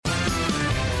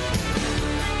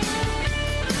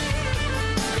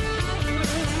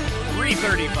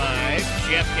435,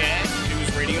 Jeff Gass,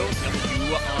 News Radio,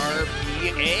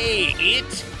 WRPA.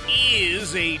 It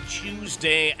is a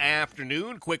Tuesday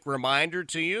afternoon. Quick reminder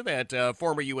to you that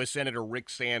former U.S. Senator Rick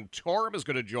Santorum is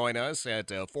going to join us at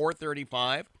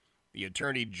 4:35. The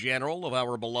Attorney General of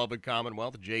our beloved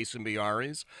Commonwealth, Jason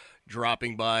Biaris,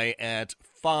 dropping by at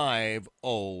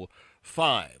 5:05.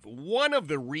 One of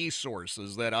the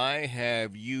resources that I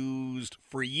have used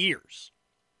for years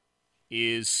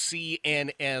is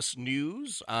CNS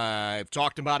News. I've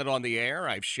talked about it on the air.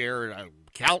 I've shared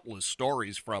countless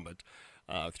stories from it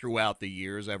throughout the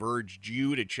years. I've urged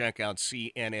you to check out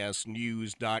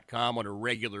cnsnews.com on a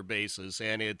regular basis,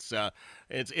 and it's a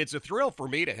thrill for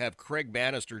me to have Craig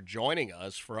Bannister joining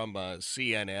us from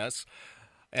CNS.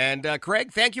 And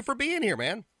Craig, thank you for being here,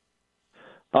 man.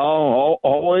 Oh,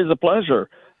 always a pleasure.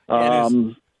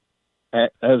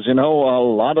 As you know, a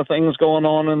lot of things going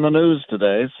on in the news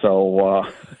today, so...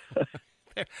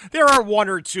 There are one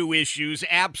or two issues,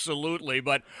 absolutely,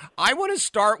 but I want to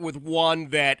start with one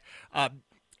that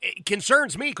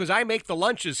concerns me because I make the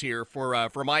lunches here for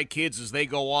my kids as they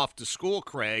go off to school,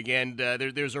 Craig, and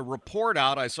there's a report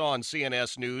out I saw on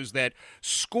CNS News that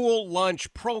school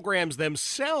lunch programs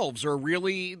themselves are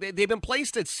really, they've been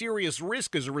placed at serious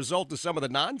risk as a result of some of the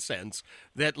nonsense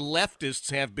that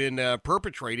leftists have been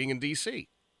perpetrating in D.C.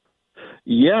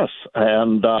 Yes,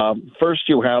 and first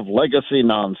you have legacy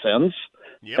nonsense.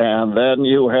 Yep. And then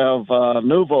you have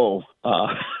nouveau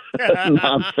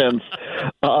nonsense.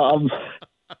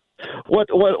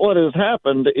 What has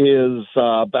happened is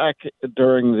back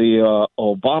during the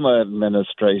Obama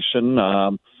administration,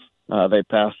 they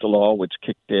passed a law which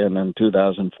kicked in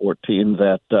 2014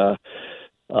 that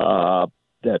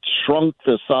shrunk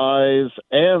the size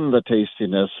and the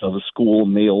tastiness of school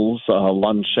meals,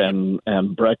 lunch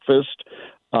and breakfast,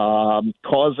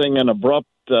 causing an abrupt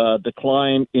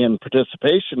decline in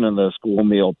participation in the school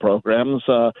meal programs,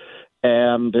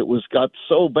 and it got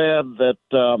so bad that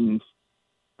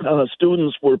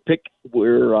students were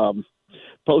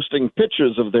posting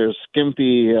pictures of their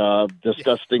skimpy,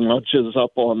 disgusting lunches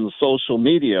up on social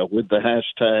media with the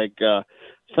hashtag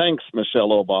 "Thanks, Michelle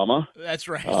Obama." That's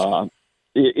right.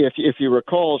 If you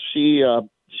recall, she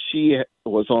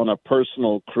was on a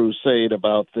personal crusade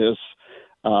about this.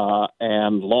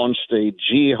 And launched a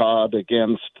jihad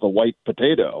against the white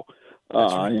potato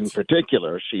right. In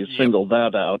particular. She singled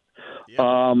that out. Yep.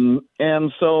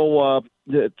 And so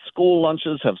the school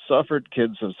lunches have suffered.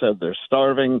 Kids have said they're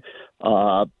starving.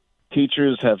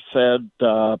 Teachers have said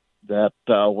that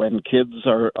when kids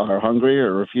are hungry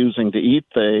or refusing to eat,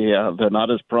 they're not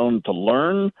as prone to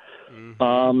learn.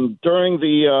 Mm-hmm. During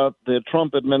the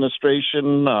Trump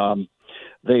administration,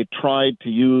 they tried to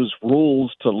use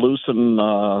rules to loosen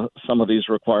some of these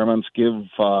requirements, give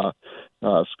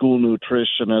school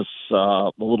nutritionists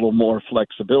a little more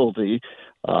flexibility.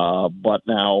 But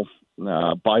now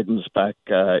Biden's back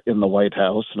in the White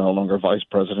House, no longer vice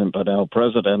president, but now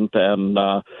president, and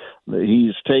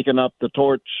he's taken up the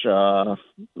torch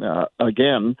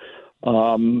again.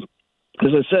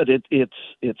 As I said,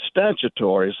 it's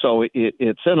statutory, so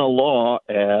it's in a law,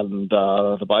 and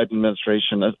the Biden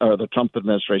administration or the Trump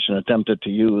administration attempted to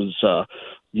use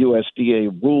USDA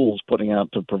rules putting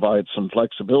out to provide some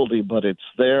flexibility, but it's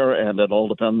there, and it all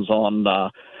depends on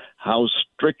how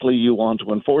strictly you want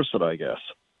to enforce it, I guess.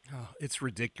 Oh, it's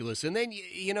ridiculous. And then,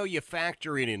 you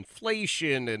factor in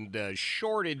inflation and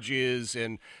shortages,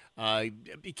 and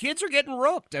kids are getting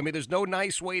rooked. I mean, there's no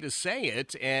nice way to say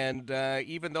it. And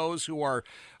even those who are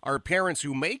parents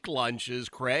who make lunches,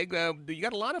 Craig, you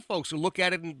got a lot of folks who look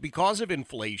at it and because of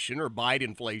inflation, or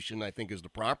Bidenflation, I think is the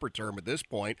proper term at this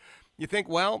point. You think,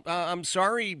 well, I'm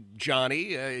sorry,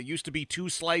 Johnny, it used to be 2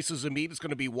 slices of meat. It's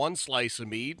going to be 1 slice of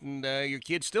meat, and your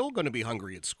kid's still going to be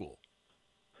hungry at school.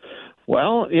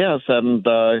 Well, yes, and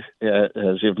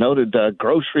as you've noted,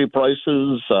 grocery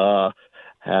prices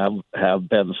have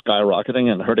been skyrocketing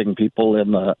and hurting people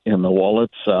in the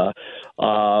wallets,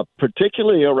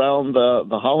 particularly around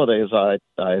the holidays. I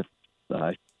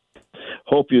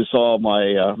hope you saw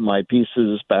my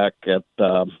pieces back at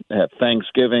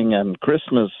Thanksgiving and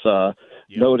Christmas,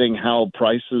 noting how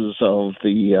prices of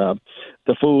the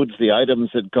foods, the items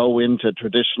that go into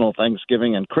traditional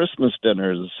Thanksgiving and Christmas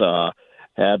dinners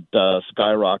had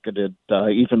skyrocketed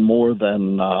even more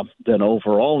than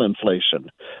overall inflation.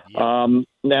 Yep.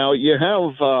 Now you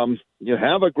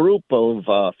have a group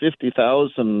of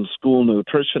 50,000 school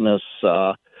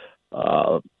nutritionists.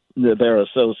 Their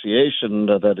association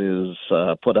that is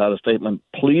put out a statement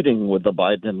pleading with the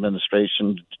Biden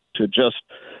administration to just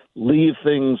leave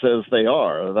things as they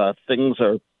are. That things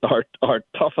are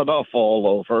tough enough all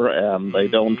over, and they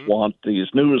don't want these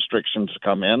new restrictions to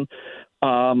come in.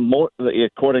 more,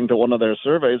 according to one of their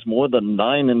surveys, more than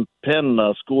 9 in 10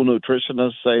 school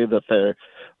nutritionists say that they're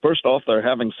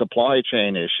having supply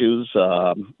chain issues.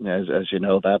 As you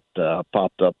know, that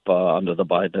popped up under the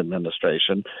Biden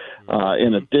administration.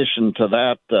 In addition to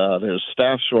that, there's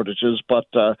staff shortages, but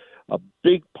a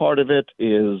big part of it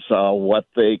is what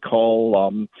they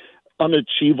call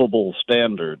unachievable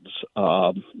standards,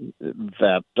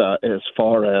 that as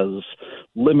far as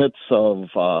limits of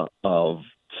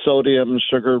sodium,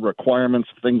 sugar requirements,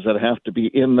 things that have to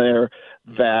be in there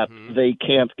that they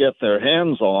can't get their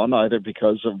hands on, either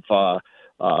because of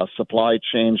supply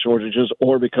chain shortages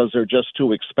or because they're just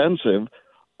too expensive.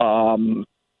 And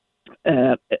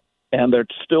they're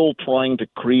still trying to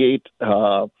create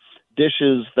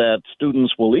dishes that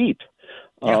students will eat.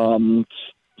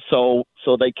 So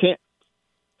they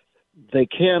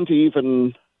can't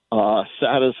even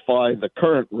satisfy the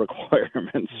current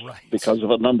requirements because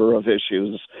of a number of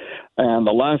issues. And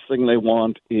the last thing they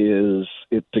want is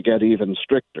it to get even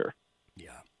stricter.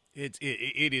 Yeah.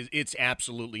 It's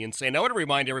absolutely insane. I want to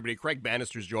remind everybody, Craig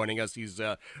Bannister's joining us. He's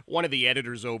one of the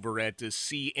editors over at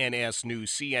CNS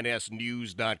News,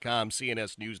 cnsnews.com,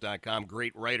 cnsnews.com.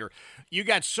 Great writer. You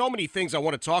got so many things I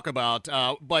want to talk about,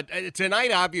 but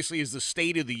tonight obviously is the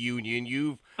State of the Union.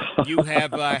 You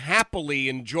have happily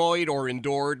enjoyed or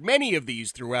endured many of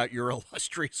these throughout your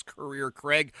illustrious career,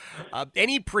 Craig.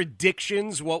 Any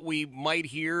predictions what we might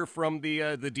hear from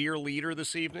the dear leader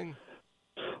this evening?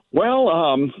 Well,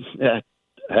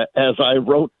 as I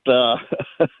wrote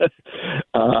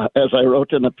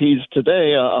in a piece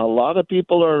today, a lot of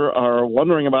people are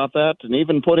wondering about that and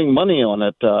even putting money on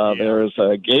it. There's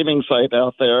a gaming site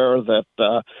out there that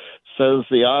says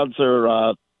the odds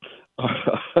are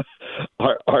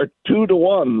 2 to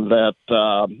 1 that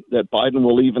Biden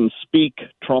will even speak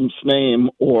Trump's name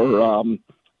or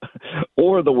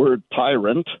the word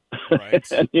tyrant. Right.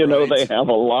 And they have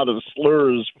a lot of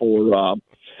slurs for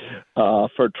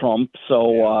Trump.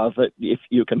 So that if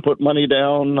you can put money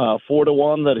down 4 to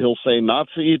 1 that he'll say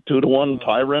Nazi, 2 to 1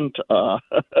 tyrant,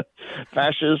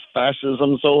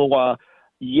 fascism. So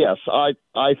yes, I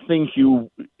think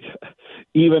you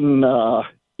even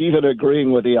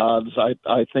agreeing with the odds,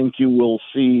 I think you will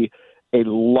see a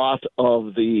lot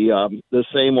of the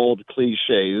same old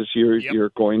cliches.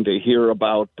 You're going to hear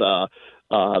about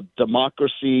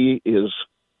democracy is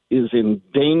in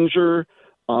danger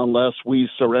unless we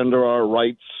surrender our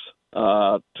rights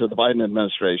to the Biden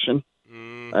administration.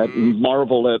 I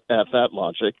marvel at that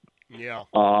logic. Yeah.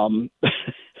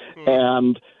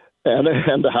 And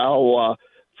how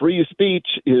free speech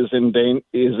is in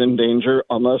danger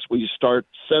unless we start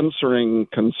censoring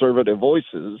conservative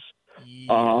voices.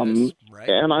 Yes,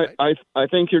 and I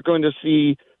think you're going to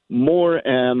see more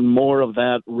and more of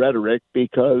that rhetoric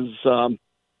because the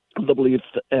belief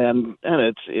and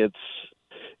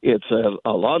it's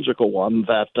a logical one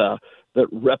that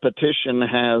repetition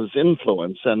has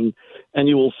influence, and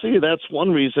you will see that's one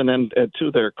reason. And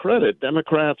to their credit,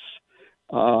 Democrats,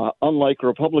 unlike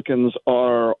Republicans,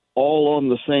 are all on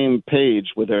the same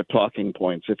page with their talking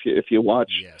points. If you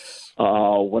watch,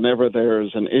 whenever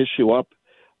there's an issue up,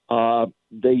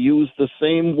 they use the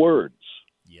same words.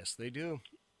 Yes, they do.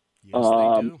 Yes,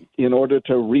 they do. In order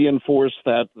to reinforce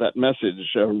that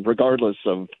message, regardless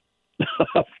of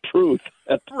truth.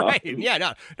 Right. Yeah.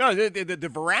 No. The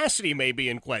veracity may be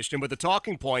in question, but the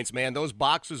talking points, man, those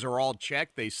boxes are all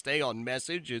checked. They stay on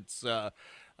message. It's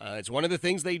one of the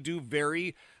things they do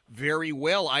very, very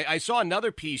well. I saw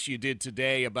another piece you did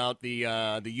today about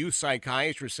the youth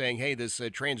psychiatrist saying, hey, this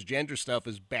transgender stuff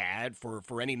is bad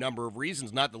for any number of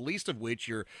reasons, not the least of which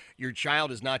your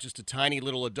child is not just a tiny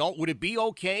little adult. Would it be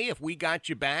okay if we got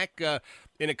you back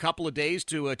in a couple of days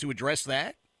to address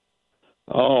that?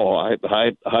 Oh,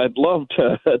 I'd love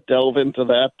to delve into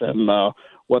that and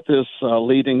what this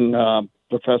leading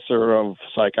professor of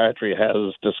psychiatry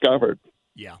has discovered.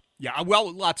 Yeah.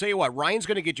 Well, I'll tell you what, Ryan's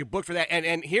going to get you booked for that.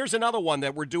 And here's another one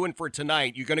that we're doing for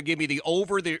tonight. You're going to give me the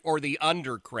over or the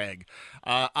under, Craig.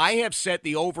 I have set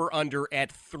the over-under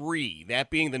at 3, that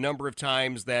being the number of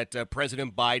times that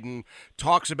President Biden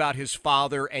talks about his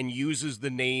father and uses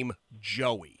the name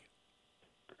Joey.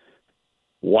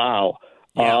 Wow.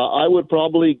 Yeah. I would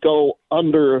probably go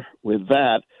under with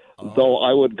that, though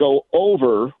I would go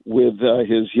over with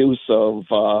his use of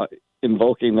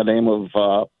invoking the name of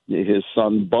his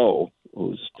son, Beau,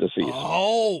 who's deceased.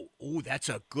 Oh, that's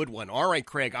a good one. All right,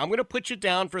 Craig, I'm going to put you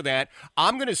down for that.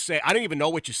 I'm going to say, I don't even know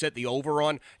what you set the over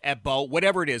on at Beau.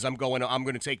 Whatever it is, I'm going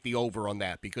to take the over on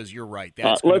that because you're right.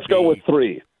 Let's go with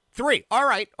 3. 3. All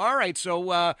right. All right.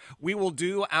 So we will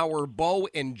do our Bo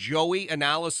and Joey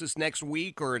analysis next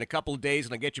week or in a couple of days,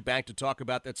 and I'll get you back to talk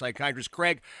about that psychiatrist.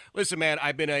 Craig, listen, man,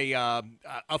 I've been a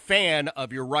fan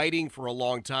of your writing for a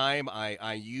long time.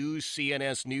 I use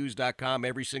cnsnews.com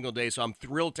every single day, so I'm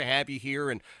thrilled to have you here.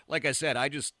 And like I said, I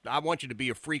want you to be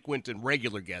a frequent and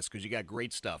regular guest because you got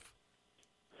great stuff.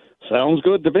 Sounds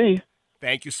good to me.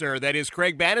 Thank you, sir. That is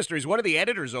Craig Bannister. He's one of the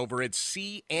editors over at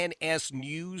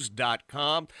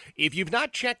cnsnews.com. If you've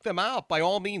not checked them out, by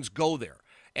all means, go there.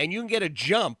 And you can get a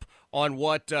jump on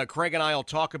what Craig and I will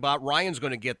talk about. Ryan's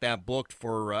going to get that booked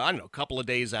for, I don't know, a couple of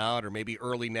days out or maybe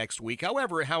early next week,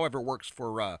 however it works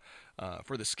for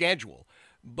the schedule.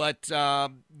 But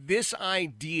this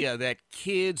idea that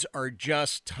kids are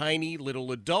just tiny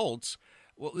little adults,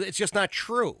 well, it's just not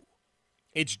true.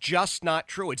 It's just not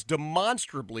true. It's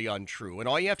demonstrably untrue. And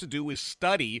all you have to do is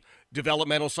study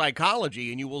developmental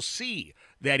psychology, and you will see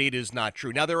that it is not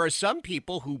true. Now, there are some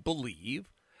people who believe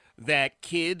that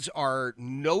kids are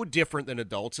no different than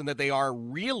adults and that they are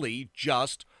really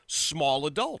just small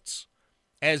adults.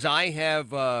 As I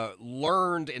have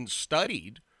learned and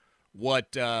studied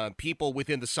what people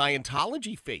within the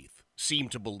Scientology faith seem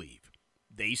to believe,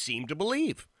 they seem to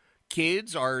believe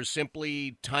kids are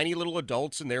simply tiny little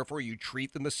adults, and therefore you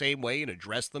treat them the same way and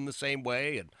address them the same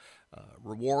way and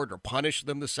reward or punish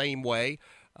them the same way.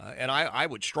 And I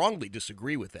would strongly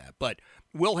disagree with that. But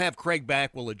we'll have Craig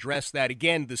back. We'll address that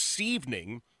again this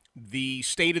evening, the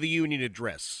State of the Union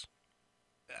address.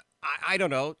 I don't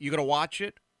know. You going to watch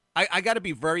it? I got to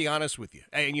be very honest with you.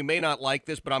 And you may not like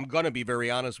this, but I'm going to be very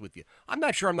honest with you. I'm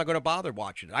not sure I'm not going to bother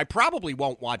watching it. I probably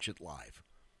won't watch it live.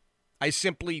 I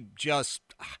simply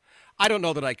just... I don't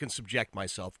know that I can subject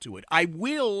myself to it. I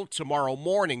will tomorrow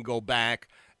morning go back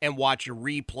and watch a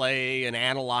replay and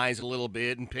analyze a little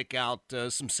bit and pick out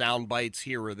some sound bites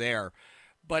here or there.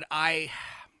 But I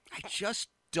just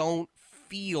don't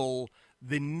feel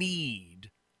the need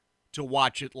to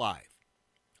watch it live.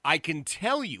 I can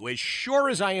tell you, as sure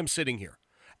as I am sitting here,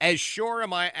 as sure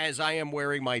as I am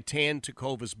wearing my tan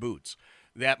Tecovas boots,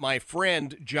 that my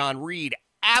friend John Reed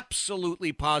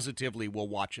absolutely positively will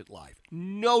watch it live.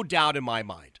 No doubt in my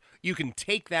mind. You can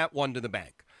take that one to the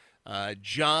bank.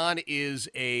 John is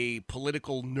a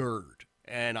political nerd,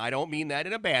 and I don't mean that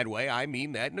in a bad way. I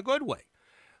mean that in a good way.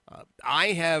 I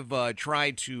have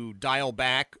tried to dial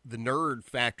back the nerd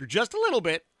factor just a little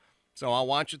bit, so I'll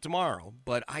watch it tomorrow.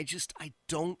 But I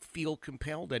don't feel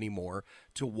compelled anymore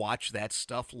to watch that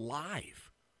stuff live.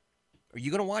 Are you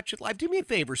going to watch it live? Do me a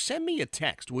favor. Send me a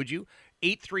text, would you?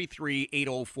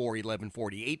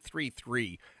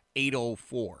 833-804-1140.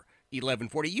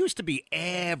 833-804-1140. It used to be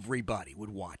everybody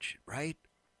would watch it, right?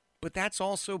 But that's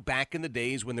also back in the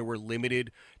days when there were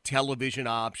limited television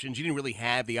options. You didn't really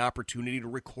have the opportunity to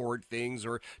record things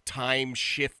or time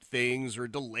shift things or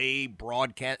delay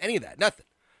broadcast, any of that, nothing.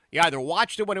 You either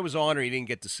watched it when it was on or you didn't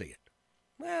get to see it.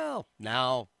 Well,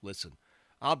 now, listen.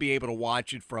 I'll be able to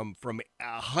watch it from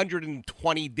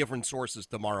 120 different sources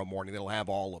tomorrow morning that'll have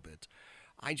all of it.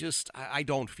 I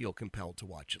don't feel compelled to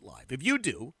watch it live. If you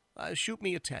do, shoot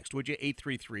me a text, would you?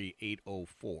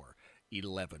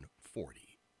 833-804-1140.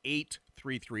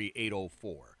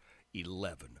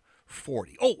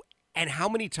 833-804-1140. Oh, and how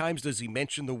many times does he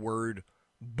mention the word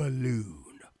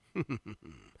balloon?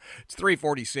 It's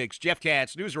 346. Jeff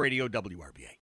Katz, News Radio WRBA.